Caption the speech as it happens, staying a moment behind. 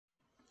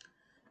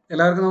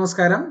എല്ലാവർക്കും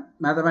നമസ്കാരം.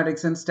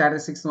 Mathematics and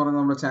statistics എന്ന് പറയുന്ന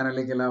നമ്മുടെ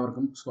ചാനലിലേക്ക്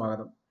എല്ലാവർക്കും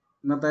സ്വാഗതം.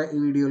 ഇന്നത്തെ ഈ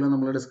വീഡിയോയിൽ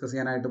നമ്മൾ ഡിസ്കസ്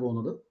ചെയ്യാനായിട്ട്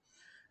പോകുന്നത്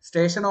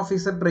station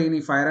officer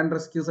trainee fire and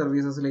rescue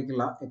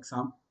സർവീസസിലേക്കുള്ള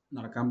exam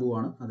നടക്കാൻ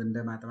പോവുകയാണ്.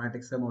 അതിൻ്റെ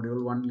മാത്തമാറ്റിക്സ്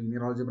മൊഡ്യൂൾ 1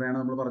 ലീനിയർ ആൾജിബ്രയാണ്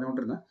നമ്മൾ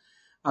പറഞ്ഞുകൊണ്ടിരുന്നത്.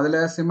 അതിൽ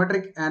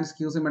symmetric and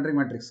skew symmetric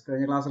matrix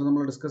കഴിഞ്ഞ ക്ലാസ്സിൽ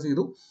നമ്മൾ ഡിസ്കസ്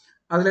ചെയ്തു.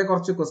 അതിലെ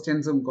കുറച്ച്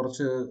ക്വസ്റ്റ്യൻസും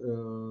കുറച്ച്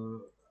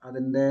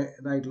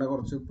അതിൻ്റെതായിട്ടുള്ള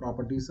കുറച്ച്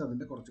പ്രോപ്പർട്ടീസ്,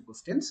 അതിൻ്റെ കുറച്ച്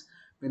ക്വസ്റ്റ്യൻസ്,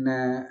 പിന്നെ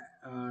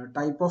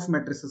ടൈപ്പ് ഓഫ്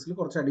മെട്രിക്സിൽ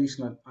കുറച്ച്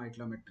അഡീഷണൽ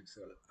ആയിട്ടുള്ള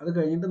മെട്രിക്സുകൾ. അത്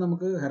കഴിഞ്ഞിട്ട്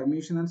നമുക്ക്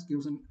Hermitian and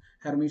squeeze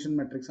Hermitian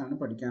matrix ആണ്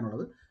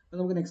പഠിക്കാനുള്ളത്. അത്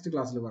നമുക്ക് നെക്സ്റ്റ്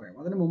ക്ലാസ്സിൽ പറയാം.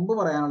 അതിന് മുമ്പ്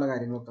പറയാനുള്ള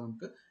കാര്യങ്ങളൊക്കെ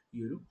നമുക്ക്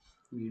ഈ ഒരു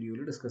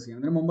വീഡിയോയിൽ ഡിസ്കസ് ചെയ്യാം.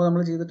 അതിന് മുമ്പ്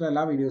നമ്മൾ ചെയ്തിട്ടുള്ള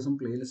എല്ലാ വീഡിയോസും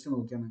പ്ലേലിസ്റ്റ്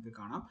നോക്കിയാൽ നിങ്ങൾക്ക്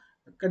കാണാം.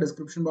 ഒക്കെ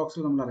ഡിസ്ക്രിപ്ഷൻ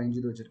ബോക്സിൽ നമ്മൾ അറേഞ്ച്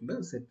ചെയ്ത് വെച്ചിട്ടുണ്ട്.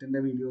 സെറ്റിൻ്റെ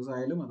വീഡിയോസ്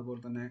ആയാലും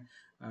അതുപോലെ തന്നെ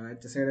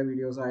HSAയുടെ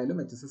വീഡിയോസ് ആയാലും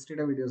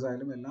HSSTയുടെ വീഡിയോസ്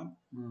ആയാലും എല്ലാം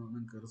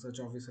നിങ്ങൾക്ക്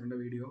റിസർച്ച് ഓഫീസറിൻ്റെ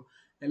വീഡിയോ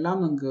എല്ലാം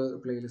നിങ്ങൾക്ക്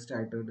പ്ലേലിസ്റ്റ്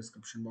ആയിട്ട്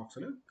ഡിസ്ക്രിപ്ഷൻ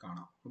ബോക്സിൽ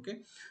കാണാം. ഓക്കെ,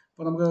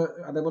 അപ്പോൾ നമുക്ക്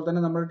അതേപോലെ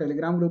തന്നെ നമ്മൾ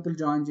ടെലിഗ്രാം ഗ്രൂപ്പിൽ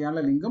ജോയിൻ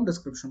ചെയ്യാനുള്ള ലിങ്കും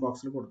ഡിസ്ക്രിപ്ഷൻ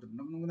ബോക്സിൽ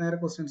കൊടുത്തിട്ടുണ്ട്. നമുക്ക് നേരെ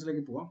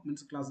ക്വസ്റ്റ്യൻസിലേക്ക് പോവാം,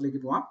 മീൻസ്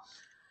ക്ലാസ്സിലേക്ക് പോവാം.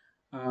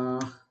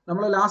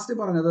 നമ്മൾ ലാസ്റ്റ്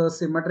പറഞ്ഞത്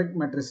സിമെട്രിക്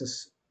മെട്രിസസ്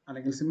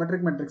അല്ലെങ്കിൽ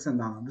സിമെട്രിക് മെട്രിക്സ്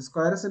എന്താണ്.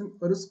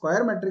 ഒരു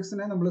സ്ക്വയർ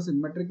മെട്രിക്സിനെ നമ്മൾ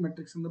സിമെട്രിക്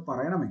മെട്രിക്സ് എന്ന്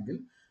പറയണമെങ്കിൽ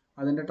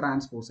അതിൻ്റെ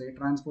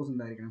ട്രാൻസ്പോസ്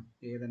എന്തായിരിക്കണം?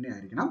 എ തന്നെ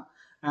ആയിരിക്കണം.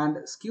 ആൻഡ്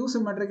സ്ക്യൂ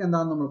സിമെട്രിക്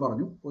എന്താണെന്ന് നമ്മൾ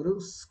പറഞ്ഞു. ഒരു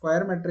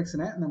സ്ക്വയർ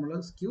മെട്രിക്സിനെ നമ്മൾ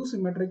സ്ക്യൂ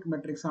സിമെട്രിക്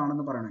മെട്രിക്സ്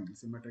ആണെന്ന് പറയണമെങ്കിൽ,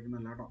 സിമെട്രിക്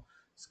എന്നല്ല കേട്ടോ,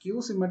 സ്ക്യൂ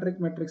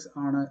സിമെട്രിക് മെട്രിക്സ്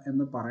ആണ്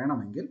എന്ന്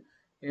പറയണമെങ്കിൽ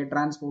എ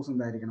ട്രാൻസ്പോസ്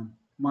എന്തായിരിക്കണം?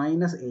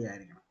 -A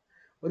ആയിരിക്കണം.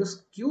 ഒരു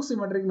സ്ക്യൂ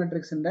സിമെട്രിക്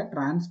മെട്രിക്സിന്റെ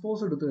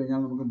ട്രാൻസ്പോസ് എടുത്തു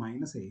കഴിഞ്ഞാൽ നമുക്ക്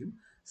 -Aയും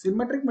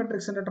സിമെട്രിക്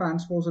മെട്രിക്സിന്റെ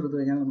ട്രാൻസ്പോസ് എടുത്തു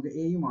കഴിഞ്ഞാൽ നമുക്ക്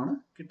എയുമാണ്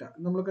കിട്ടുക.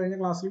 നമ്മൾ കഴിഞ്ഞ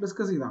ക്ലാസ്സിൽ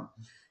ഡിസ്കസ് ചെയ്തതാണ്.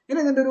 ഇനി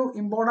ഇതിൻ്റെ ഒരു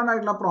ഇമ്പോർട്ടൻ്റ്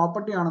ആയിട്ടുള്ള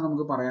പ്രോപ്പർട്ടിയാണ്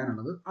നമുക്ക്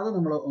പറയാനുള്ളത്. അത്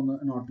നമ്മൾ ഒന്ന്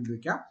നോട്ട് ചെയ്ത്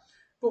വെക്കാം.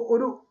 ഇപ്പോൾ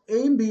ഒരു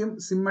എയും ബിയും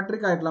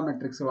സിമെട്രിക് ആയിട്ടുള്ള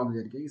മെട്രിക്സുകളാണെന്ന്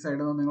വിചാരിക്കുക. ഈ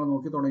സൈഡിൽ നിന്ന് നിങ്ങൾ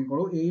നോക്കി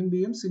തുടങ്ങിക്കോളൂ. എയും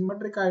ബിയും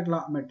സിമെട്രിക് ആയിട്ടുള്ള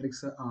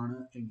മെട്രിക്സ് ആണ്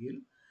എങ്കിൽ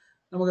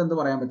നമുക്ക് എന്ത്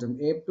പറയാൻ പറ്റും?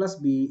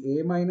 A+B,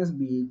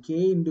 A-B,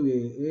 K×A,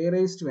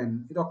 A⁻n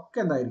ഇതൊക്കെ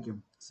എന്തായിരിക്കും?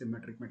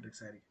 സിമെട്രിക്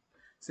മെട്രിക്സ് ആയിരിക്കും.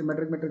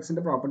 സിമെട്രിക്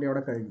മെട്രിക്സിന്റെ പ്രോപ്പർട്ടി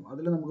അവിടെ കഴിഞ്ഞു.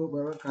 അതിൽ നമുക്ക്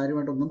വേറെ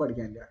കാര്യമായിട്ടൊന്നും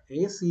പഠിക്കാനില്ല.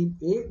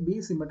 A, B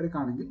സിമെട്രിക്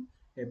ആണെങ്കിൽ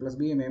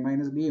A+B യും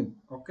A-B യും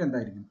ഒക്കെ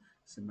എന്തായിരിക്കും?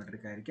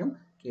 സിമെട്രിക് ആയിരിക്കും.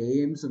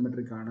 Kയും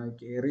സിമെട്രിക് ആണ്,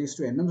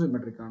 A⁻n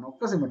സിമെട്രിക് ആണ്,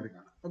 ഒക്കെ സിമെട്രിക്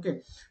ആണ്. Okay,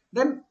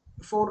 then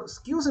four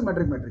skew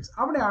symmetric matrix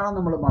അവിടെയാണ്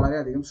നമ്മൾ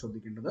വളരെയധികം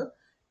ശ്രദ്ധിക്കേണ്ടത്.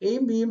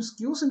 എയും ബിയും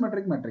സ്ക്യൂ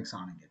സിമെട്രിക് മെട്രിക്സ്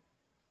ആണെങ്കിൽ,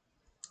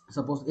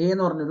 സപ്പോസ് എ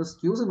എന്ന് പറഞ്ഞൊരു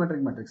സ്ക്യൂ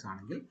സിമെട്രിക് മെട്രിക്സ്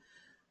ആണെങ്കിൽ,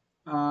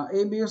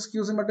 എ ബി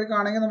സ്ക്യൂ സിമെട്രിക്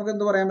ആണെങ്കിൽ നമുക്ക്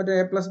എന്ത് പറയാൻ പറ്റും?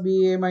 A+B,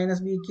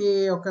 A-B, K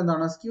ഒക്കെ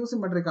എന്താണ്? സ്ക്യൂ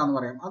സിമെട്രിക് ആണെന്ന്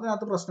പറയാം.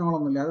 അതിനകത്ത്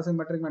പ്രശ്നങ്ങളൊന്നുമില്ല. അത്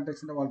സിമെട്രിക്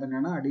മെട്രിക്സിന്റെ പോലെ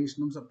തന്നെയാണ്.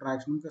 അഡീഷനും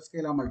സബ്ട്രാക്ഷനും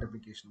സ്കെയിലാർ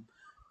മൾട്ടിപ്ലിക്കേഷനും.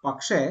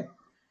 പക്ഷേ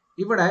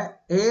ഇവിടെ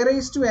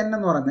A⁻n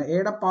എന്ന് പറയുന്നത്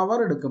എയുടെ പവർ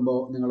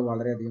എടുക്കുമ്പോൾ നിങ്ങൾ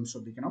വളരെയധികം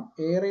ശ്രദ്ധിക്കണം.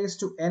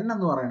 A⁻n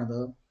എന്ന്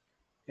പറയുന്നത്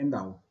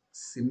എന്താവും?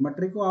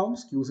 സിമെട്രിക്കും ആവും,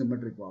 സ്ക്യൂ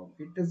സിമെട്രിക്കും ആവും.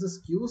 It is A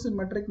skew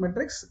symmetric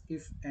matrix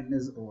if n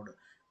is odd.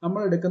 നമ്മൾ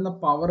എടുക്കുന്ന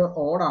പവർ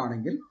ഓഡ്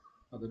ആണെങ്കിൽ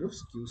അതൊരു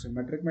സ്ക്യൂ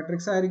സിമെട്രിക്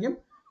മെട്രിക്സ് ആയിരിക്കും.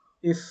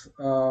 ഇഫ്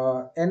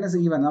n ഇസ്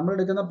ഈവൻ, നമ്മൾ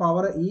എടുക്കുന്ന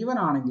പവർ ഈവൻ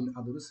ആണെങ്കിൽ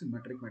അതൊരു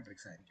സിമെട്രിക്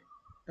മെട്രിക്സ് ആയിരിക്കും.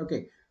 ഓക്കെ,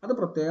 അത്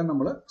പ്രത്യേകം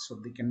നമ്മൾ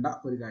ശ്രദ്ധിക്കേണ്ട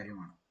ഒരു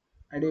കാര്യമാണ്.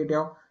 ഐഡിയ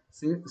കിട്ടിയോ?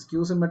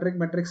 സ്ക്യൂ സിമെട്രിക്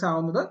മെട്രിക്സ്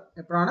ആവുന്നത്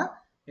എപ്പോഴാണ്?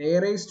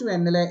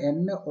 A⁻n-ലെ n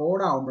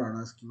ഓഡ് ആവുമ്പോഴാണ്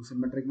സ്ക്യൂ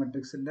സിമെട്രിക്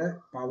മെട്രിക്സിന്റെ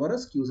പവർ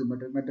സ്ക്യൂ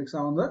സിമെട്രിക് മെട്രിക്സ്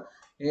ആവുന്നത്.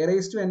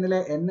 A⁻n-ലെ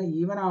n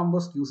ഈവൻ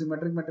ആകുമ്പോൾ സ്ക്യൂ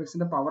സിമെട്രിക്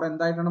മെട്രിക്സിന്റെ പവർ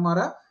എന്തായിട്ടാണ്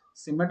മാറുക?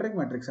 സിമെട്രിക്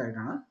മെട്രിക്സ്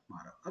ആയിട്ടാണ്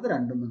മാറുക. അത്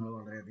രണ്ടും നിങ്ങൾ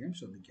വളരെയധികം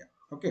ശ്രദ്ധിക്കുക.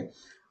 ഓക്കെ,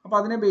 അപ്പോൾ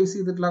അതിനെ ബേസ്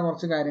ചെയ്തിട്ടുള്ള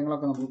കുറച്ച്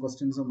കാര്യങ്ങളൊക്കെ നമുക്ക്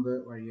ക്വസ്റ്റ്യൻസ് നമുക്ക്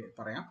വഴിയെ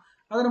പറയാം.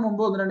 അതിന്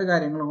മുമ്പ് ഒന്ന് രണ്ട്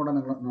കാര്യങ്ങളും കൂടെ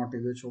നിങ്ങൾ നോട്ട്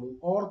ചെയ്ത് വെച്ചോളൂ.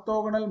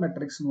 ഓർത്തോഗണൽ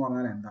മെട്രിക്സ് എന്ന്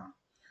പറഞ്ഞാൽ എന്താണ്?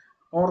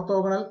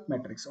 ഓർത്തോഗണൽ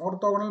മെട്രിക്സ്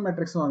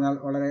എന്ന് പറഞ്ഞാൽ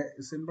വളരെ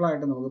സിമ്പിൾ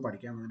ആയിട്ട് നമുക്ക്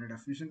പഠിക്കാം. അതിന്റെ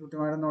ഡെഫിനിഷൻ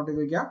കൃത്യമായിട്ട് നോട്ട്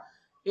ചെയ്ത് വയ്ക്കുക.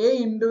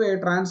 A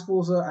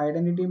ട്രാൻസ്പോസ്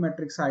ഐഡന്റിറ്റി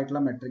മെട്രിക്സ് ആയിട്ടുള്ള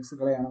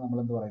മെട്രിക്സുകളെയാണ് നമ്മൾ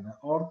എന്ത് പറയുന്നത്?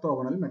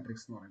 ഓർത്തോഗണൽ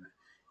മെട്രിക്സ് എന്ന് പറയുന്നത്.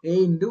 A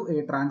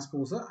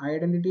ട്രാൻസ്പോസ്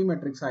ഐഡന്റിറ്റി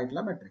മെട്രിക്സ്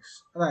ആയിട്ടുള്ള മെട്രിക്സ്.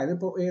 അതായത്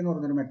ഇപ്പോൾ A എന്ന്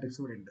പറഞ്ഞൊരു മെട്രിക്സ്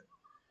ഇവിടെ ഉണ്ട്.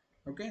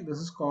 Okay,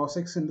 this is cos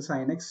x into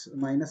sin x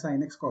minus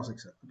sin x cos x.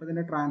 അപ്പോൾ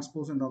ഇതിന്റെ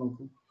ട്രാൻസ്പോസ് എന്താ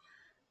നോക്കൂ?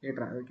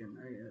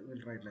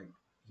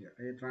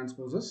 A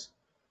ട്രാൻസ്പോസസ്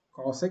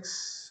cos x,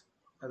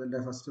 അതിന്റെ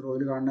ഫസ്റ്റ്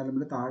റോയിൽ കാണുന്ന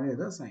എലിമെന്റ്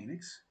താഴെയത് sin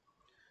x,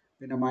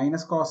 പിന്നെ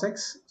minus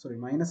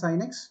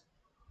sin x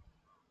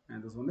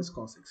and this one is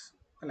cos x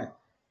അല്ലേ?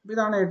 അപ്പോൾ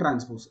ഇതാണ് A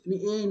ട്രാൻസ്പോസ്. ഇനി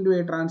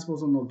A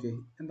ട്രാൻസ്പോസ് ഒന്ന് നോക്കിയേ,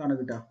 എന്താണ്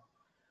കിട്ടുക?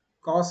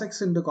 cos x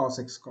into cos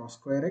x cos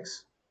square x,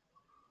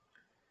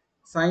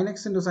 sin x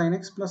into sin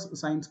x plus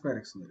sin square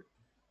x എന്ന് വരും.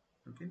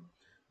 Okay,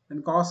 then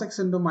cos x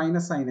into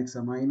minus sin x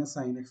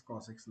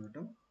cos x എന്ന്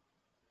കിട്ടും.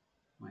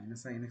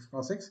 sin x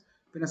cos x,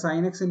 പിന്നെ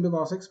sin x into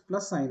cos x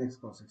plus sin x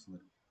cos x എന്ന്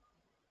വരും.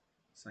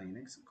 sin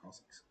x cos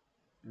x.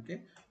 Okay,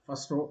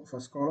 first row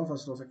first column,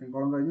 first row second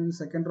column കഴിഞ്ഞു.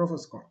 Second row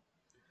first column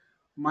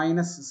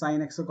minus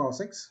sin x cos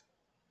x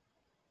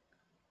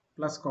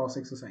plus cos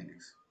x sin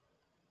x.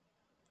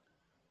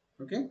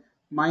 Okay,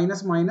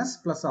 minus minus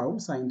plus ആവും,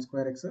 sin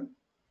square x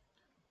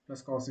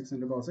plus cos x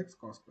into cos x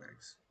cos square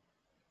x.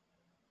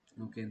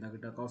 Okay, എന്താ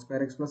കിട്ടുക? cos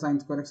square x plus sin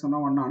square x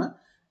എന്നാൽ 1 ആണ്.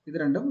 ഇത്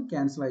രണ്ടും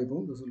cancel ആയി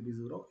പോകും, this will be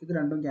 0. ഇത്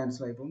രണ്ടും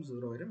ക്യാൻസൽ ആയി പോകും,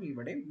 0 വരും.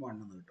 ഇവിടെയും 1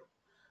 എന്ന് കിട്ടും.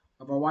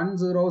 അപ്പോൾ 1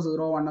 0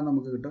 0 1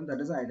 നമുക്ക് കിട്ടും.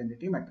 That is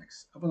identity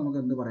matrix. അപ്പോൾ നമുക്ക്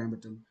എന്ത് പറയാൻ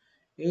പറ്റും?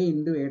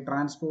 A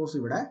ട്രാൻസ്പോസ്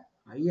ഇവിടെ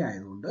I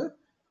ആയതുകൊണ്ട്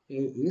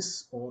A ഈസ്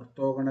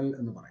ഓർത്തോഗണൽ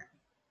എന്ന് പറയാം.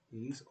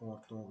 ഈസ്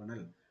ഓർത്തോഗണൽ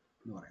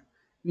എന്ന് പറയും.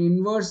 ഇനി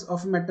ഇൻവേഴ്സ്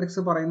ഓഫ്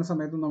മെട്രിക്സ് പറയുന്ന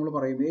സമയത്ത് നമ്മൾ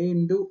പറയും എ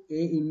ഇൻറ്റു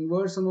എ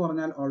ഇൻവേഴ്സ് എന്ന്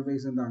പറഞ്ഞാൽ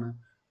ഓൾവേസ് എന്താണ്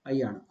ഐ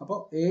ആണ്. അപ്പോൾ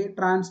എ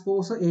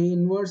ട്രാൻസ്പോസ് എ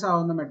ഇൻവേഴ്സ്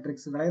ആവുന്ന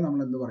മെട്രിക്സുകളെ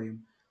നമ്മൾ എന്ത് പറയും?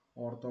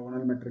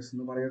 ഓർത്തോഗണൽ മെട്രിക്സ്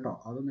എന്ന് പറയും കേട്ടോ.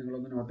 അത്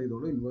നിങ്ങളൊന്ന് നോട്ട്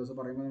ചെയ്തോളൂ. ഇൻവേഴ്സ്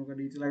പറയുമ്പോൾ നമുക്ക്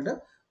ഡീറ്റെയിൽ ആയിട്ട്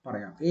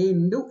പറയാം. A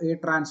into A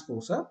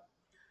transpose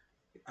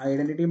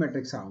identity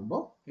matrix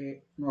ആകുമ്പോൾ എ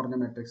എന്ന് പറഞ്ഞ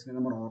മെട്രിക്സിനെ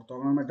നമ്മൾ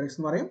ഓർത്തോഗണൽ മെട്രിക്സ്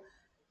എന്ന് പറയും.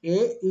 A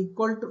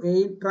equal to A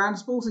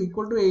transpose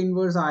equal to A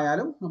inverse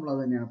ആയാലും നമ്മൾ അത്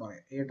തന്നെയാണ്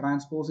പറയുക. A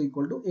transpose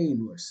equal to A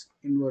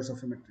inverse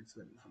of A matrix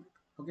വരുന്ന സമയത്ത്.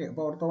 ഓക്കെ,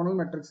 അപ്പോൾ ഓർത്തോഗണൽ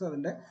മെട്രിക്സ്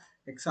അതിൻ്റെ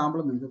എക്സാമ്പിൾ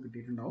നിങ്ങൾക്ക്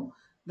കിട്ടിയിട്ടുണ്ടാവും.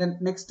 ദെൻ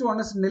നെക്സ്റ്റ് വൺ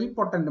ഇസ് നിൽ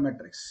പൊട്ടന്റ്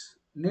മെട്രിക്സ്.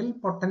 നിൽ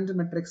പൊട്ടന്റ്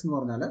മെട്രിക്സ് എന്ന്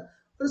പറഞ്ഞാൽ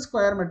ഒരു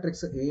സ്ക്വയർ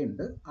മെട്രിക്സ് എ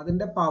ഉണ്ട്,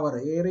 അതിൻ്റെ power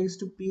A raise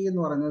to P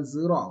എന്ന് പറയുന്നത്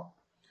 0 ആവും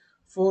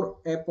four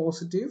A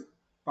positive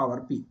power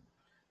P.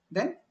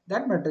 Then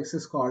that matrix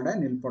is called A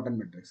നിൽ പൊട്ടന്റ്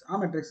മെട്രിക്സ്. ആ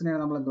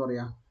മെട്രിക്സിനെയാണ് നമ്മൾ എന്താ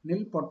പറയുക?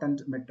 നിൽ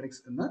പൊട്ടന്റ്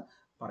മെട്രിക്സ് എന്ന്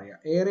പറയാം.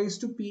 എ റേസ്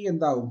ടു പി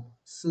എന്താവും?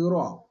 0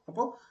 ആവും.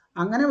 അപ്പോൾ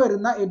അങ്ങനെ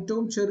വരുന്ന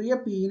ഏറ്റവും ചെറിയ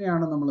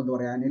പീനെയാണ് നമ്മൾ എന്താ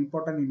പറയുക? നിൽ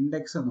പൊട്ടന്റ്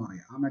ഇൻഡെക്സ് എന്ന്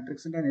പറയുക. ആ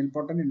മെട്രിക്സിന്റെ നിൽ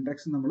പൊട്ടന്റ്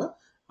ഇൻഡെക്സ് നമ്മൾ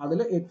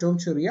അതിൽ ഏറ്റവും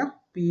ചെറിയ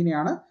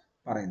പീനെയാണ്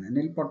പറയുന്നത്.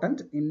 നിൽ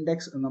പൊട്ടന്റ്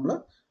ഇൻഡെക്സ് എന്ന് നമ്മൾ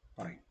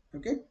പറയും.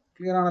 ഓക്കെ,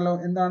 ക്ലിയർ ആണല്ലോ?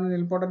 എന്താണ്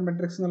നിൽ പൊട്ടന്റ്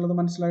മെട്രിക്സ് എന്നുള്ളത്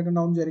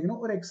മനസ്സിലായിട്ടുണ്ടാവും വിചാരിക്കുന്നു.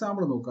 ഒരു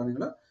എക്സാമ്പിൾ നോക്കുക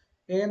നിങ്ങൾ.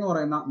 എ എന്ന്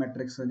പറയുന്ന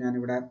മെട്രിക്സ്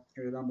ഞാനിവിടെ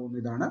എഴുതാൻ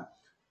പോകുന്ന ഇതാണ്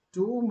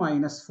 2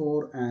 minus 4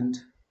 and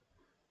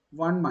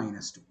 1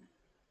 minus 2.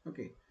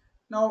 Okay,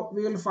 now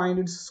we will find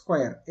its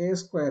square. A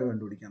square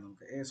കണ്ടുപിടിക്കാം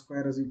നമുക്ക്. A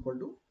square is equal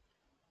to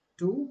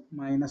 2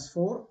 minus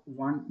 4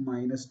 1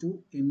 minus 2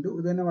 into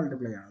ഇത് തന്നെ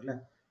മൾട്ടിപ്ലൈ ആണ് അല്ലേ?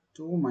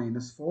 2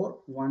 minus 4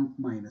 1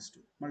 minus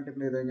 2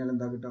 മൾട്ടിപ്ലൈ ചെയ്ത് കഴിഞ്ഞാൽ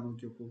എന്താ കിട്ടാൻ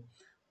നോക്കി നോക്കൂ.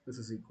 This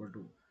is equal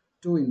to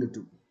 2 into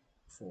 2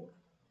 4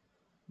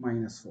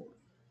 minus 4.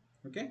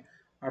 Okay,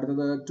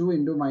 അടുത്തത് 2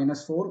 into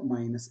minus 4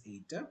 minus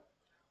 8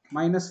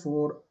 minus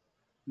 4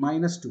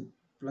 minus 2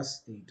 plus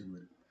 8 എന്ന്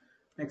വരും.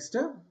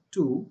 Next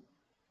 2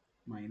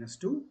 minus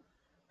 2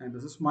 and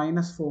this is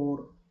minus 4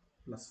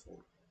 plus 4.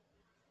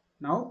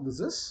 Now this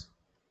is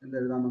എന്ത്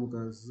എഴുതാം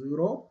നമുക്ക്?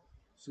 0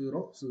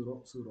 0 0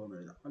 0 എന്ന്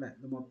എഴുതാം അല്ലേ?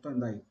 ഇത് മൊത്തം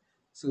എന്തായി?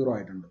 0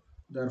 ആയിട്ടുണ്ട്.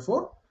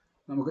 Therefore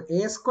നമുക്ക്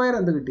a square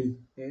എന്ത് കിട്ടി?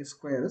 a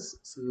square is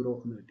 0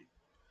 എന്ന് കിട്ടി.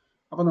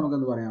 അപ്പോൾ നമുക്ക്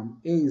എന്ത് പറയാം?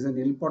 A is a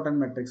nilpotent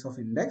matrix of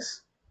index,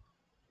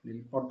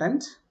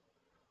 nilpotent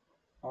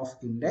of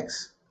index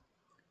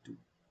 2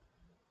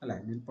 അല്ലേ?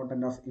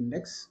 nilpotent of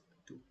index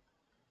 2.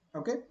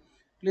 Okay,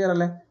 clear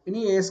അല്ലേ? ഇനി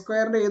എ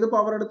സ്ക്വയറിന്റെ ഏത്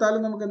പവർ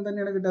എടുത്താലും നമുക്ക് എന്ത്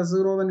തന്നെയാണ് കിട്ടുക?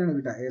 0 തന്നെയാണ്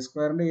കിട്ടുക. എ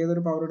സ്ക്വയറിന്റെ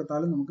ഏതൊരു പവർ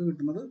എടുത്താലും നമുക്ക്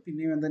കിട്ടുന്നത്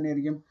പിന്നെയും എന്ത്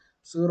തന്നെയായിരിക്കും?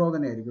 0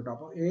 തന്നെയായിരിക്കും കേട്ടോ.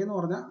 അപ്പോൾ എ എന്ന്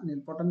പറഞ്ഞാൽ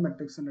നിൽപൊട്ടന്റ്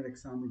മെട്രിക്സിന്റെ ഒരു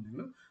എക്സാമ്പിൾ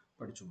നിങ്ങൾ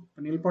പഠിച്ചോളൂ.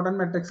 അപ്പോൾ നിൽപൊട്ടന്റ്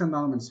മെട്രിക്സ്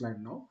എന്താണെന്ന്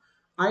മനസ്സിലായിട്ടുണ്ടാവും.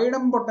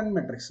 ഐഡംപൊട്ടന്റ്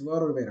മെട്രിക്സ്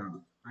വേറൊരു പേരാണ്.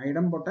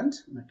 ഐഡംപൊട്ടന്റ്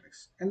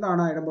മെട്രിക്സ്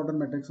എന്താണ്?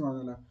 ഐഡംപൊട്ടന്റ് മെട്രിക്സ് എന്ന്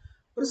പറഞ്ഞാൽ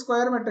ഒരു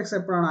സ്ക്വയർ മെട്രിക്സ്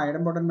എപ്പോഴാണ്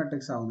ഐഡംപൊട്ടന്റ്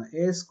മെട്രിക്സ് ആവുന്നത്?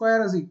 A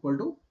square is equal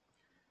to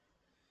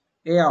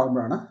A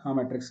ആവുമ്പോഴാണ് ആ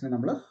മെട്രിക്സിനെ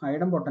നമ്മൾ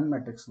ഐഡംപൊട്ടന്റ്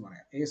മെട്രിക്സ് എന്ന്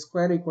പറയാം. A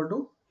square equal to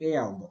A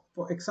ആവുമ്പോൾ.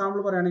 ഇപ്പോൾ എക്സാമ്പിൾ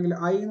പറയുകയാണെങ്കിൽ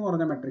ഐ എന്ന്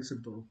പറഞ്ഞ മെട്രിക്സ്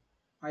എടുത്തോളൂ.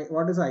 I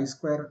what is I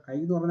square? I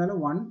എന്ന് പറഞ്ഞാൽ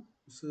 1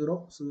 0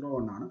 0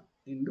 1 ആണ്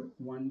ഇൻറ്റു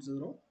 1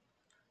 0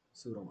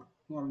 0 1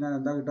 എന്ന് പറഞ്ഞാൽ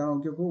എന്താ കിട്ടാൻ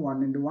നോക്കി നോക്കൂ.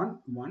 1 into 1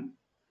 1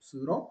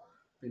 0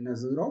 പിന്നെ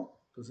 0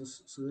 this is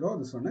 0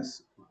 this one is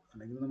 1.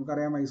 അല്ലെങ്കിൽ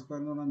നമുക്കറിയാം ഐ സ്ക്വയർ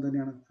എന്ന് പറഞ്ഞാൽ എന്ത്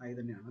തന്നെയാണ്? ഐ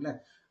തന്നെയാണ് അല്ലേ?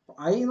 അപ്പോൾ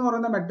ഐ എന്ന്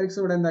പറയുന്ന മെട്രിക്സ്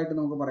ഇവിടെ എന്തായിട്ട്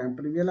നമുക്ക് പറയാം?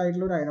 ട്രിവിയൽ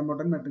ആയിട്ടുള്ള ഒരു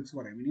ഐഡംപൊട്ടന്റ് മെട്രിക്സ്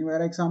പറയാം. ഇനി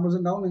വേറെ എക്സാമ്പിൾസ്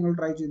ഉണ്ടാവും, നിങ്ങൾ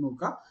ട്രൈ ചെയ്ത്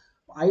നോക്കുക.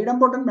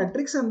 ഐഡംപൊട്ടന്റ്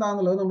മെട്രിക്സ്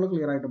എന്താണെന്നുള്ളത് നമ്മൾ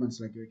ക്ലിയർ ആയിട്ട്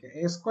മനസ്സിലാക്കി വെക്കുക.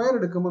 എ സ്ക്വയർ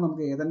എടുക്കുമ്പോൾ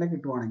നമുക്ക് ഏ തന്നെ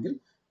കിട്ടുവാണെങ്കിൽ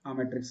ആ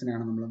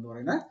മെട്രിക്സിനെയാണ് നമ്മൾ എന്ത്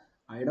പറയുന്നത്?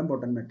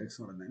 ഐഡംപൊട്ടന്റ് മെട്രിക്സ്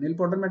എന്ന് പറയുന്നത്.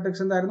 നിൽപൊട്ടന്റ്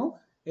മെട്രിക്സ് എന്തായിരുന്നു?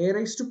 A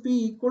raise to P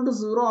equal to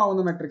 0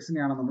 ആവുന്ന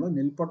മെട്രിക്സിനെയാണ് നമ്മൾ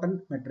നിൽപൊട്ടന്റ്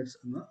മെട്രിക്സ്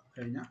എന്ന്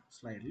കഴിഞ്ഞ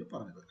സ്ലൈഡിൽ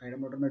പറഞ്ഞത്.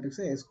 Idempotent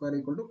matrix A square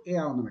equal to A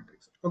ആവുന്ന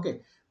മെട്രിക്സ്. ഓക്കെ,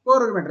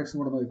 വേറൊരു മെട്രിക്സും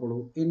കൂടെ നോക്കിക്കോളൂ.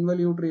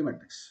 ഇൻവല്യൂട്ടറി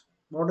matrix.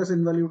 What is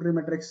ഇൻവല്യൂട്ടറി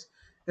matrix?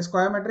 A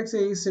square matrix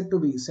A is set to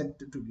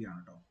B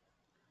ആണ് കേട്ടോ.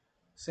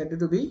 Set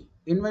to B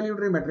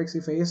ഇൻവല്യൂട്ടറി matrix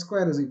if A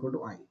square is equal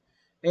to I.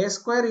 A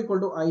square equal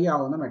to I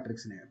ആവുന്ന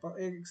മെട്രിക്സിനെ അപ്പോൾ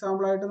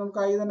example ആയിട്ട് നമുക്ക്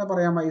I തന്നെ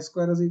പറയാം. I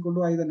square is equal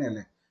to I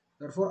തന്നെയല്ലേ?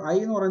 Therefore I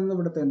എന്ന് പറയുന്നത്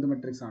ഇവിടുത്തെ എന്ത്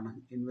മെട്രിക്സ് ആണ്?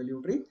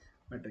 ഇൻവല്യൂട്ടറി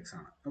മെട്രിക്സ്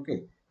ആണ്. Okay,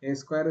 A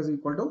square is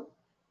equal to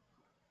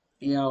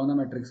A ആവുന്ന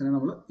മെട്രിക്സിനെ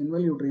നമ്മൾ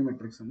ഇൻവല്യൂട്ടറി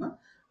മെട്രിക്സ് എന്ന്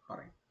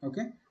പറയും.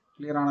 ഓക്കെ,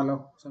 ക്ലിയർ ആണല്ലോ?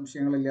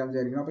 സംശയങ്ങളില്ല എന്ന്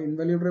വിചാരിക്കണം. അപ്പോൾ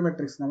ഇൻവല്യൂട്ടറി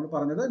മെട്രിക്സ് നമ്മൾ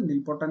പറഞ്ഞത്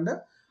നിൽപൊട്ടന്റ്,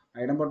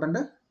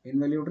 ഐഡംപൊട്ടന്റ്,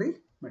 ഇൻവല്യൂട്ടറി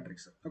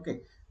മെട്രിക്സ്. ഓക്കെ,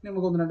 ഇനി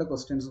നമുക്ക് ഒന്ന് രണ്ട്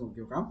ക്വസ്റ്റ്യൻസ്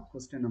നോക്കി നോക്കാം.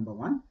 Question number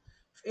 1.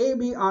 A,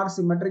 B are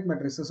symmetric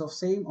matrices of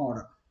same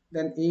order,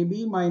 then AB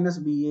minus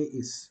BA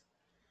is.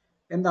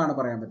 എന്താണ്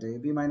പറയാൻ പറ്റുക? എ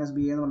ബി മൈനസ്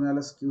ബി എന്ന് പറഞ്ഞാൽ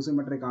സ്ക്യൂ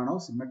സിമെട്രിക് ആണോ,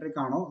 സിമെട്രിക്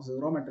ആണോ,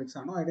 സീറോ മെട്രിക്സ്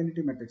ആണോ,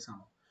 ഐഡന്റിറ്റി മെട്രിക്സ്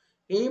ആണോ?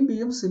 എയും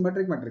ബിയും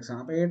സിമെട്രിക് മെട്രിക്സ്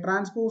ആണ്. അപ്പോൾ A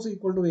transpose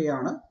equal to A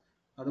ആണ്,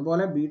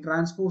 അതുപോലെ B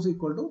transpose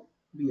equal to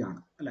B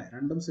ആണ് അല്ലേ?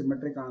 രണ്ടും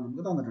സിമെട്രിക് ആണ്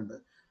നമുക്ക് തന്നിട്ടുണ്ട്.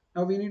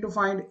 Now we need to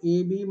find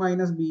AB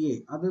minus BA.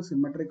 അത്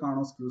സിമെട്രിക്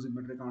ആണോ സ്ക്യൂ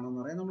സിമെട്രിക് ആണോ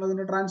എന്ന് പറയാം. നമ്മൾ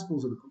അതിന്റെ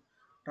ട്രാൻസ്പോസ് എടുക്കും.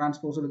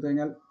 ട്രാൻസ്പോസ് എടുത്തു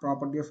കഴിഞ്ഞാൽ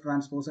പ്രോപ്പർട്ടി ഓഫ്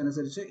ട്രാൻസ്പോസ്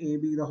അനുസരിച്ച് A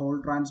B the whole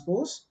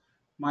transpose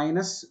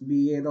minus B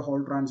A the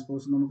whole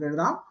transpose നമുക്ക്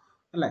എഴുതാം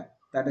അല്ലേ?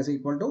 ദാറ്റ് ഈസ്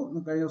ഈക്വൽ ടു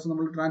കഴിഞ്ഞ ദിവസം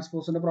നമ്മൾ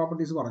ട്രാൻസ്പോസിന്റെ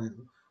പ്രോപ്പർട്ടീസ്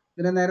പറഞ്ഞിരുന്നു.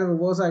 ഇതിനെ നേരെ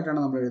റിവേഴ്സ് ആയിട്ടാണ്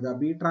നമ്മൾ എഴുതുക.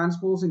 B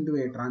transpose into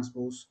A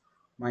transpose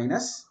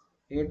minus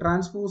A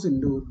transpose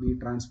into B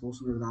transpose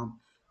എന്ന് എഴുതാം.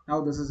 Now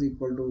this is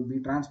equal to B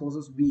transpose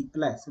is B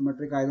അല്ലേ?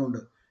 സിമെട്രിക് ആയതുകൊണ്ട്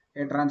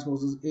A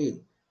transpose is A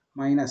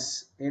minus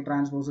A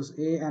transpose is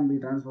A and B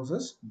transpose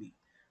is B.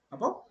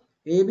 അപ്പോൾ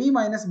AB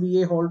minus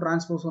BA whole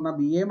transpose പറഞ്ഞാൽ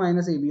BA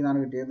minus AB എന്നാണ്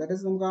കിട്ടിയത്. That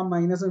is നമുക്ക് ആ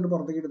minus കൊണ്ട്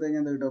പുറത്തേക്ക് എടുത്ത്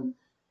കഴിഞ്ഞാൽ എന്ത് കിട്ടും?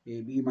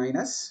 AB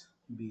minus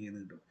BA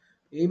എന്ന് കിട്ടും.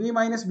 AB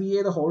minus BA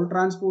the whole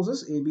transpose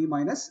is AB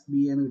minus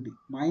BA എന്ന് കിട്ടി.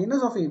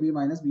 Minus of AB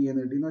minus BA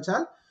എന്ന് കിട്ടി എന്ന്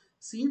വെച്ചാൽ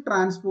C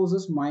transpose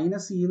is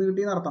minus C എന്ന്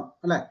കിട്ടി എന്നർത്ഥം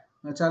അല്ലേ?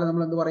 എന്ന് വെച്ചാൽ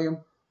നമ്മൾ എന്ത് പറയും?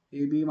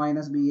 AB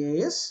minus BA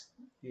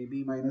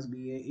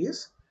is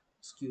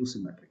skew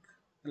symmetric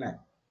അല്ലേ?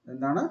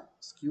 എന്താണ്?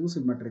 സ്ക്യൂ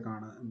സിമെട്രിക്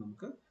ആണ് എന്ന്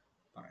നമുക്ക്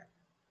പറയാം.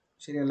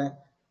 ശരിയല്ലേ?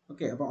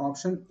 ഓക്കെ, അപ്പോൾ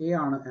ഓപ്ഷൻ എ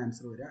ആണ്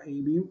ആൻസർ വരിക.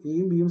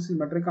 എയും ബിയും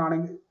സിമെട്രിക്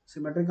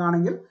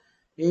ആണെങ്കിൽ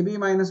A B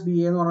minus B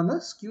A എന്ന് പറയുന്നത്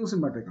സ്ക്യൂ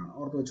സിമെട്രിക് ആണ്.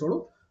 ഓർത്ത് വെച്ചോളൂ.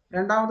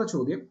 രണ്ടാമത്തെ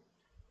ചോദ്യം,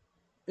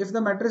 if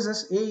the matrices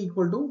A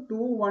equal to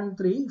 2, 1,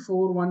 3,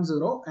 4, 1,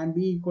 0 and B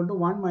equal to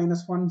 1,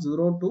 -1,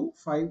 0, 2,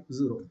 5,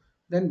 0,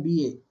 then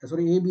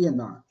AB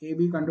എന്താണ്? AB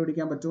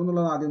കണ്ടുപിടിക്കാൻ പറ്റുമോ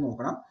എന്നുള്ളത് ആദ്യം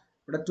നോക്കണം.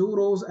 ഇവിടെ 2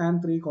 rows and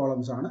 3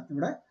 columns ആണ്.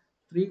 ഇവിടെ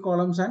 3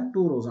 columns and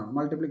 2 rows ആണ്.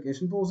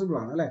 മൾട്ടിപ്ലിക്കേഷൻ പോസിബിൾ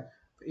ആണ് അല്ലേ?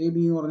 AB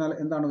എന്ന് പറഞ്ഞാൽ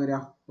എന്താണ് വരിക?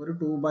 ഒരു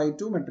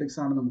 2x2 മെട്രിക്സ്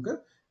ആണ് നമുക്ക്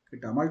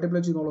കിട്ടുക.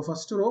 മൾട്ടിപ്ലൈ ചെയ്തോളൂ.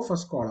 First row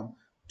first column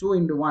 2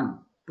 into 1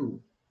 2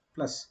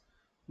 plus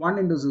 1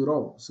 into 0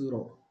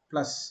 0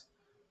 plus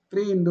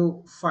 3 into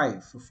 5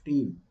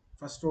 15.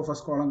 First row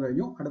first column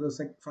കഴിഞ്ഞു. അടുത്ത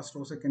first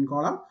row second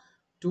column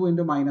 2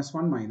 into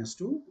 -1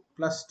 -2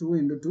 plus 2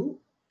 into 2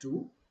 2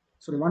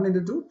 sorry 1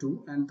 into 2 2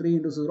 and 3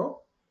 into 0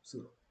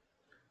 0.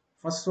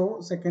 First row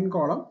second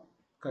column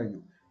കഴിഞ്ഞു.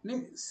 ഇനി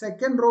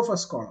second row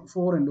first column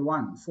 4 into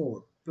 1 4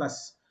 plus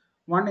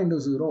 1 into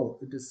 0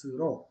 it is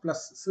 0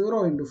 plus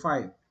 0 into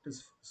 5 it is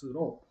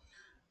 0.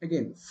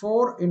 Again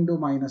 4 into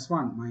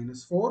 -1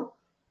 -4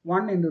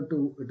 1 into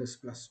 2 it is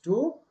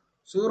 +2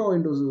 0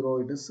 into 0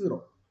 it is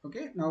 0.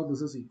 Okay, now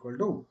this is equal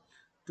to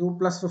 2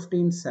 plus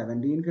 15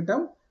 17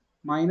 കിട്ടും,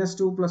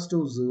 -2 plus 2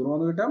 0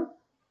 എന്ന് കിട്ടും.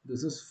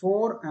 This is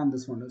 4 and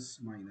this one is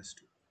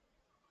 -2.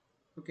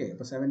 Okay,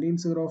 അപ്പോൾ 17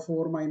 0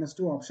 4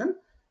 -2 option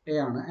A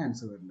ആണ്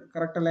answer വരുന്നത്.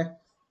 Correct അല്ലേ?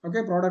 Okay,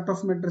 product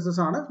of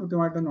matrices ആണ്,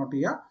 കൃത്യമായിട്ട് not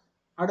ചെയ്യുക.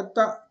 അടുത്ത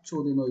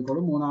ചോദ്യം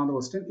നോക്കിക്കോളൂ. മൂന്നാമത്തെ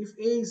question, if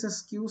A is A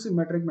skew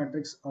symmetric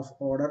matrix of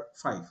order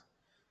 5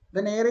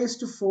 then a raised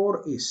to 4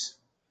 is.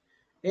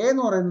 A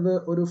എന്ന് പറയുന്നത്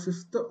ഒരു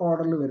 5th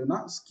ഓർഡറിൽ വരുന്ന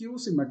സ്ക്യൂ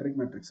സിമെട്രിക്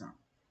മെട്രിക്സ് ആണ്.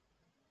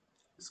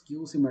 സ്ക്യൂ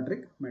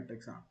സിമെട്രിക്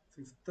മെട്രിക്സ് ആണ്.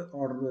 5th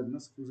ഓർഡറിൽ വരുന്ന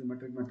സ്ക്യൂ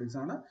സിമെട്രിക് മെട്രിക്സ്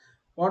ആണ്.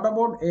 What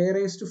about A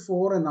raise to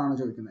 4 എന്നാണ്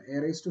ചോദിക്കുന്നത്. എ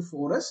റേസ് ടു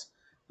 4 is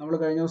നമ്മൾ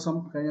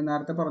കഴിഞ്ഞ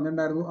നേരത്തെ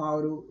പറഞ്ഞിട്ടുണ്ടായിരുന്നു. ആ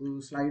ഒരു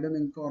സ്ലൈഡ്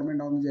നിങ്ങൾക്ക്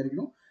ഓർമ്മയുണ്ടാവും എന്ന്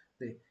വിചാരിക്കുന്നു.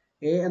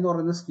 എ എന്ന്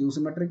പറയുന്നത് സ്ക്യൂ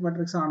സിമെട്രിക്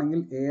മെട്രിക്സ് ആണെങ്കിൽ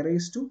A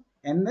raise to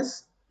N S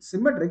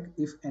symmetric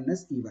if N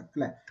S even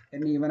അല്ലെ?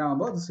 എൻ ഈവൻ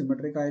ആകുമ്പോൾ അത്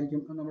സിമെട്രിക്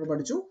ആയിരിക്കും എന്ന് നമ്മൾ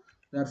പഠിച്ചു.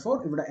 Therefore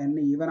ഇവിടെ n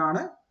ഈവൻ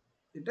ആണ്,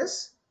 ഇറ്റ് ഇസ്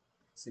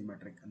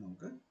സിമെട്രിക് എന്ന്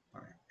നമുക്ക്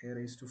പറയാം. A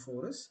raise to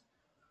 4 is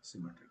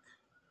symmetric.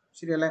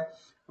 ശരിയല്ലേ?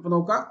 അപ്പോൾ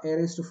നോക്കുക, എ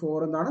റേസ് ടു 4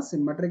 എന്താണ്?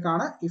 സിമെട്രിക്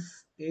ആണ് if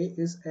A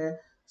is A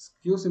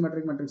skew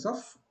symmetric matrix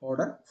of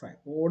order 5.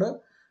 Odd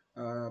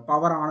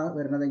power ആണ്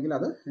വരുന്നതെങ്കിൽ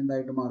അത്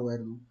എന്തായിട്ട്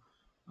മാറുമായിരുന്നു?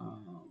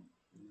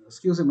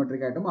 സ്ക്യൂ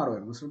സിമെട്രിക് ആയിട്ട്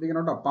മാറുമായിരുന്നു.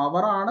 ശ്രദ്ധിക്കണം കേട്ടോ,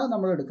 പവർ ആണ്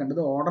നമ്മൾ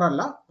എടുക്കേണ്ടത്, ഓർഡർ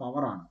അല്ല,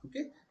 പവർ ആണ്.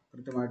 ഓക്കെ,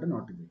 കൃത്യമായിട്ട്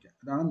നോട്ട് ചെയ്ത് വയ്ക്കുക.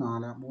 ഇതാണ്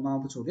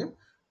മൂന്നാമത്തെ ചോദ്യം.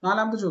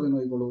 നാലാമത്തെ ചോദ്യം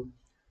നോക്കിക്കോളൂ.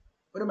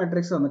 ഒരു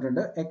മെട്രിക്സ്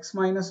തന്നിട്ടുണ്ട്, X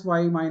minus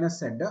Y minus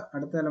Z,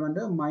 അടുത്ത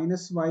എലമെന്റ്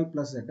 -y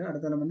പ്ലസ് സെഡ്,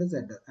 അടുത്ത element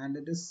Z, and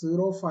it is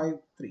 0 5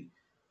 3.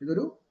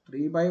 ഇതൊരു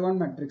 3/1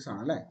 മെട്രിക്സ്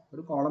ആണ് അല്ലേ?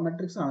 ഒരു കോളം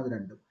മെട്രിക്സ് ആണ് ഇത്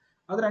രണ്ടും.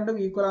 അത് രണ്ടും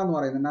ഈക്വൽ ആണെന്ന്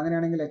പറയുന്നുണ്ട്.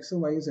 അങ്ങനെയാണെങ്കിൽ എക്സ്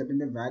വൈ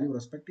സെഡിന്റെ വാല്യൂ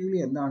റെസ്പെക്റ്റീവ്ലി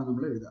എന്താണ്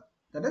നമ്മൾ എഴുതുക?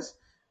 ദാറ്റ് ഇസ്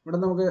ഇവിടെ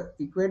നമുക്ക്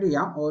ഇക്വേറ്റ്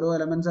ചെയ്യാം. ഓരോ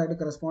എലമെന്റ്സ് ആയിട്ട്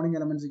കറസ്പോണ്ടിങ്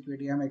എലമെന്റ്സ്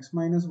ഇക്വേറ്റ് ചെയ്യാം. X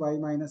minus Y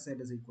minus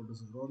Z is equal to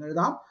 0 എന്ന്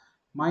എഴുതാം,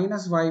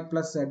 -y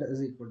plus Z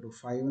is equal to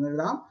 5 എന്ന്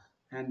എഴുതാം,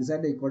 ആൻഡ്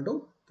സെഡ് ഈക്വൽ ടു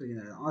 3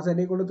 എന്ന് എഴുതാം. ആ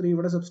സെഡ് ഈക്വൽ ടു 3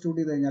 ഇവിടെ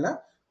സബ്സ്റ്റിറ്റ്യൂട്ട് ചെയ്ത് കഴിഞ്ഞാൽ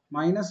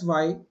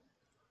 -y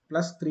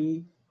plus 3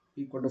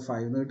 equal to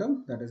 5 എന്ന് കിട്ടും.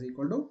 That is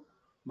equal to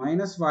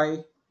 -y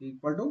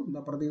equal to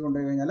അപ്പുറത്തേക്ക്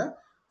കൊണ്ടുപോയി കഴിഞ്ഞാൽ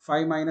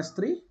 5 -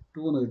 3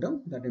 2 എന്ന് കിട്ടും.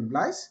 That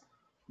implies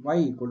y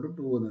equal to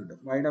 2 എന്ന് കിട്ടും.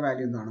 വൈയുടെ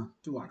വാല്യൂ എന്താണ്?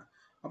 2 ആണ്.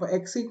 അപ്പോൾ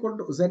x equal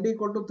to z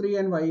equal to 3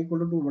 and y equal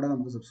to 2 ഇവിടെ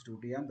നമുക്ക്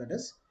സബ്സ്റ്റിറ്റ്യൂട്ട് ചെയ്യാം. That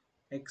is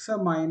x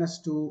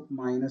 -2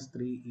 -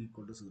 3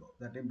 equal to 0.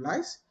 That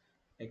implies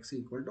x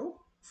equal to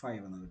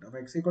 5 എന്ന് കിട്ടും.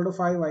 അപ്പോൾ x equal to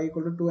 5, y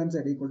equal to 2 and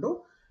z equal to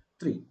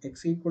 3.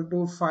 x equal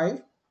to 5,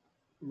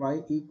 y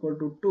equal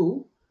to 2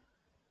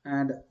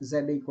 and z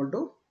equal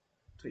to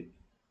 3.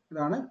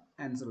 ഇതാണ്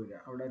answer വരിക.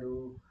 അവിടെ ഒരു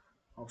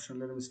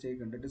ഓപ്ഷനിൽ ഒരു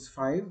mistake ഉണ്ട്. ഇറ്റ് ഇസ്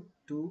 5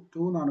 2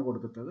 2 എന്നാണ്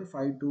കൊടുത്തിട്ടത്.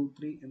 5 2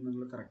 3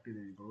 എന്നുള്ളത് കറക്റ്റ് ചെയ്ത്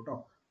എഴുതിക്കോളൂ കേട്ടോ.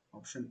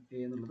 ഓപ്ഷൻ എ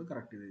എന്നുള്ളത്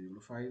കറക്റ്റ് ചെയ്ത്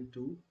എഴുതിക്കോളൂ. 5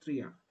 2 3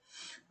 ആണ്.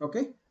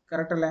 ഓക്കെ,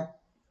 കറക്റ്റ് അല്ലേ?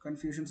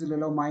 കൺഫ്യൂഷൻസ്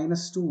ഇല്ലല്ലോ.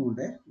 -2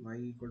 ഉണ്ട്, y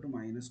ഈക്വൽ ടു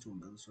 -2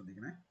 ഉണ്ട്, അത്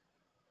ശ്രദ്ധിക്കണേ.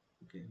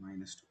 ഓക്കെ,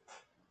 -2.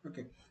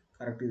 ഓക്കെ,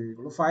 കറക്റ്റ് ചെയ്ത്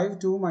എഴുതിക്കോളൂ. 5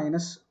 2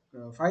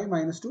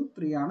 -2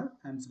 3 ആണ്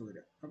ആൻസർ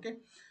വരിക. ഓക്കെ,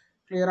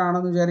 ക്ലിയർ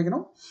ആണെന്ന്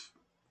വിചാരിക്കണം.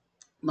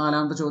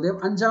 നാലാമത്തെ ചോദ്യം.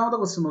 അഞ്ചാമത്തെ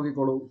ക്വസ്റ്റ്യൻ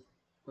നോക്കിക്കോളൂ.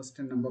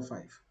 Question number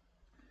 5.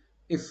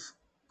 If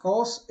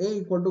cos A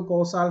equal to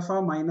cos alpha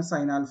minus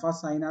sin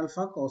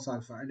alpha cos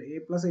alpha and A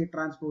plus A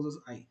transpose is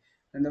I,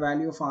 then the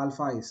value of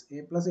alpha is A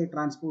plus A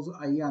transpose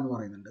I ആണെന്ന്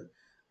പറയുന്നുണ്ട്.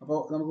 അപ്പോൾ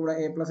നമുക്കിവിടെ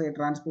A plus A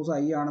transpose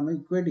I ആണെന്ന്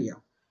equate ചെയ്യാം.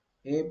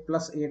 A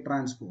plus A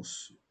transpose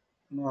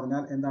എന്ന്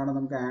പറഞ്ഞാൽ എന്താണ്?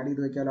 നമുക്ക് ആഡ്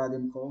ചെയ്ത് വെക്കാലോ.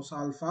 ആദ്യം cos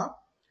alpha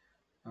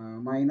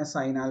minus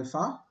sin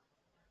alpha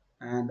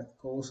and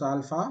cos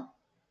alpha,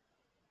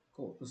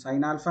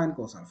 sin alpha and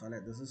cos alpha.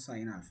 This is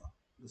sin alpha.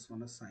 This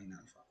one is sin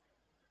alpha.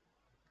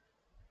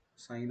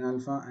 Sin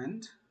alpha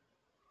and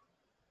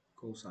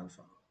cos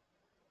alpha.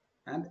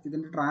 And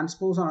ഇതിന്റെ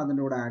transpose ആണ്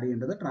അതിൻ്റെ കൂടെ ആഡ്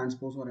ചെയ്യേണ്ടത്.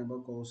 Transpose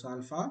പറയുമ്പോൾ cos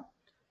alpha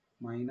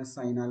minus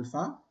sin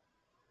alpha,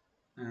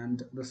 and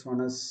this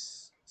one is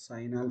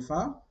sin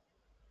alpha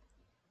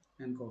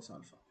and cos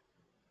alpha.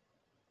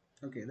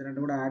 Okay, ഇത്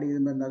രണ്ടും കൂടെ add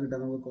ചെയ്യുമ്പോൾ എന്താ കിട്ടുക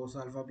നമുക്ക്? cos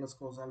alpha plus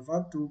cos alpha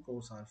 2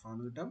 cos alpha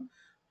എന്ന് കിട്ടും.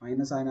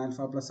 minus sin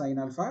alpha plus sin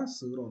alpha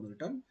 0 എന്ന്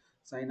കിട്ടും.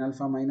 sin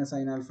alpha minus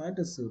sin alpha it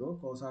is 0.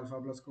 cos alpha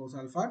plus cos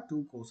alpha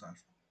 2 cos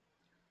alpha.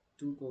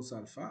 2 cos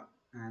alpha,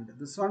 and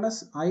this one is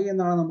I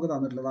എന്നാണ് നമുക്ക്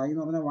തന്നിട്ടുള്ളത്. I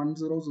എന്ന് പറഞ്ഞാൽ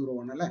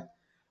 1001 അല്ലേ?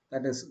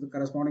 That is the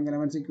corresponding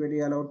elements equate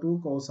ചെയ്യാലോ. 2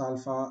 cos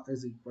alpha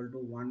is equal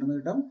to 1 എന്ന്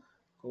കിട്ടും.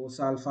 cos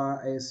alpha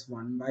is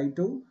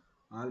 1/2.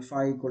 alpha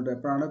equal to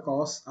എപ്പോഴാണ്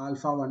cos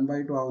alpha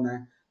 1/2 ആവുന്നത്?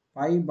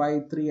 pi by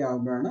 3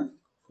 ആവുമ്പോഴാണ്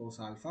cos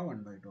alpha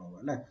 1/2 ആവുക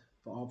അല്ലേ?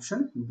 അപ്പോൾ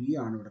ഓപ്ഷൻ ബി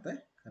ആണ് ഇവിടുത്തെ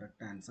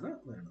കറക്റ്റ് ആൻസർ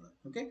വരുന്നത്.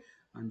 ഓക്കെ,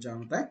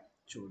 അഞ്ചാമത്തെ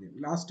ചോദ്യം.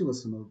 ലാസ്റ്റ്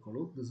ക്വസ്റ്റ്യൻ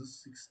നോക്കിക്കോളൂ. This is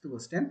 6th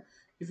question.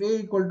 If a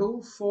equal to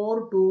 4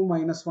 2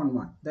 minus 1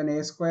 1 then a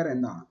square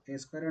എന്താണ്? a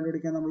square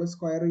കണ്ടുപിടിക്കാൻ നമ്മൾ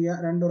സ്ക്വയർ ചെയ്യുക,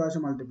 രണ്ട്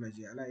പ്രാവശ്യം മൾട്ടിപ്ലൈ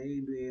ചെയ്യുക അല്ലെ? a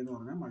into a എന്ന്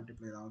പറഞ്ഞാൽ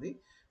മൾട്ടിപ്ലൈ ചെയ്താൽ മതി.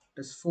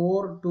 It is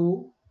 4 2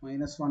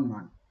 minus 1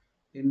 1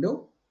 into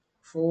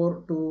 4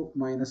 2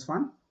 minus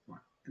 1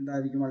 1.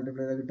 എന്തായിരിക്കും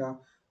മൾട്ടിപ്ലൈ ചെയ്താൽ കിട്ടുക?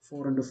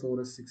 4 into 4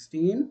 is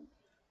 16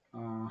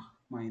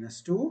 minus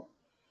 2.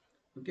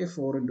 Okay,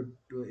 4 into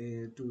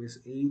 2 is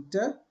 8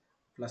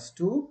 plus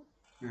 2,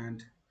 and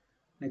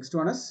next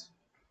one is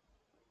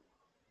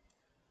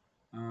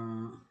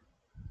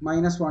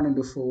minus 1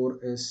 into 4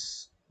 is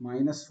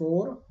minus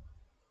 4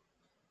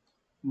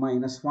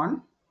 minus 1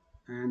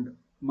 and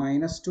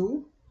minus 2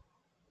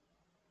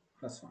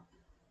 plus 1.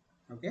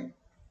 Okay,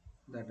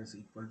 that is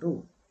equal to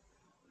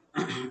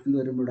എന്ത്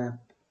വരും ഇവിടെ?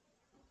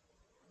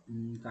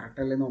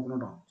 Correct അല്ലേ നോക്കണം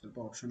കേട്ടോ.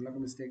 ചിലപ്പോൾ ഓപ്ഷനിലൊക്കെ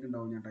മിസ്റ്റേക്ക്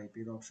ഉണ്ടാവും. ഞാൻ ടൈപ്പ്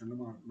ചെയ്ത ഓപ്ഷനിൽ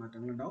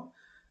മാറ്റങ്ങളുണ്ടാവും.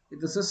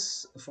 This is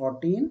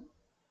 14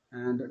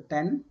 and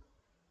 10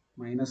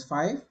 minus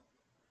 5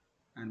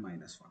 and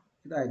minus 1.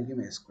 ഇതായിരിക്കും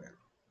a square.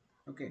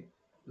 Okay,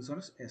 this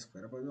one is a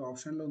square. അപ്പോൾ ഇത്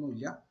ഓപ്ഷനിലൊന്നും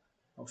ഇല്ല.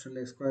 ഓപ്ഷനിൽ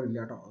a square ഇല്ല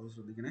കേട്ടോ, അത്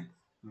ശ്രദ്ധിക്കണേ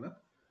നിങ്ങൾ.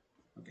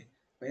 ഓക്കെ,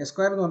 അപ്പോൾ a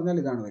square എന്ന് പറഞ്ഞാൽ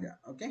ഇതാണ് വരിക.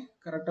 ഓക്കെ,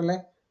 കറക്റ്റ് അല്ലേ?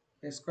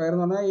 a square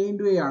എന്ന് പറഞ്ഞാൽ a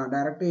into a ആണ്.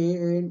 ഡയറക്റ്റ്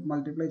a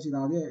മൾട്ടിപ്ലൈ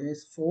ചെയ്താൽ മതി.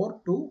 4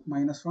 2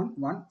 minus 1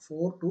 1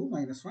 4 2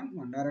 minus 1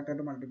 1. ഡയറക്റ്റ്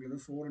ആയിട്ട് മൾട്ടിപ്ലൈ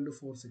ചെയ്ത് 4 into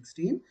 4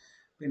 16,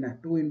 പിന്നെ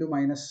 2 into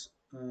minus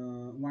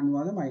 1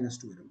 വന്ന് minus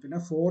 2 വരും. പിന്നെ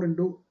 4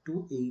 into 2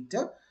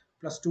 8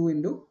 plus 2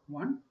 into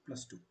 1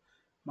 plus 2.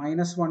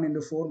 minus 1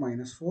 into 4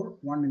 minus 4,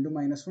 1 into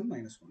minus 1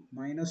 minus 1,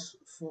 minus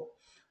 4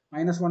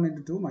 minus 1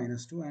 into 2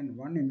 minus 2, and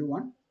 1 into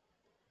 1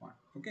 1.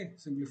 Okay,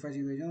 simplify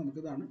ചെയ്ത് കഴിഞ്ഞാൽ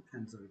നമുക്ക് ഇതാണ്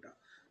ആൻസർ കിട്ടുക.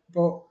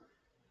 അപ്പോൾ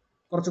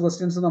കുറച്ച്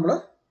ക്വസ്റ്റ്യൻസ് നമ്മൾ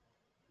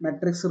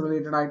മെട്രിക്സ്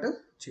റിലേറ്റഡ് ആയിട്ട്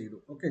ചെയ്തു.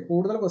 ഓക്കെ,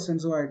 കൂടുതൽ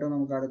ക്വസ്റ്റ്യൻസുമായിട്ട്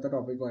നമുക്ക് അടുത്ത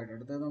ടോപ്പിക്കുമായിട്ട്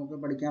അടുത്തത് നമുക്ക്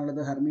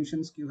പഠിക്കാനുള്ളത്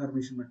ഹെർമീഷ്യൻ സ്ക്യൂ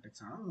ഹെർമീഷ്യൻ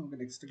മെട്രിക്സ് ആണ്. നമുക്ക്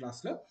നെക്സ്റ്റ്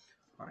ക്ലാസ്സിൽ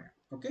പറയാം.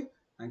 Okay,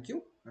 thank you.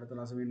 അടുത്ത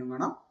ക്ലാസ് വീണ്ടും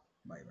കാണാം.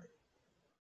 Bye bye.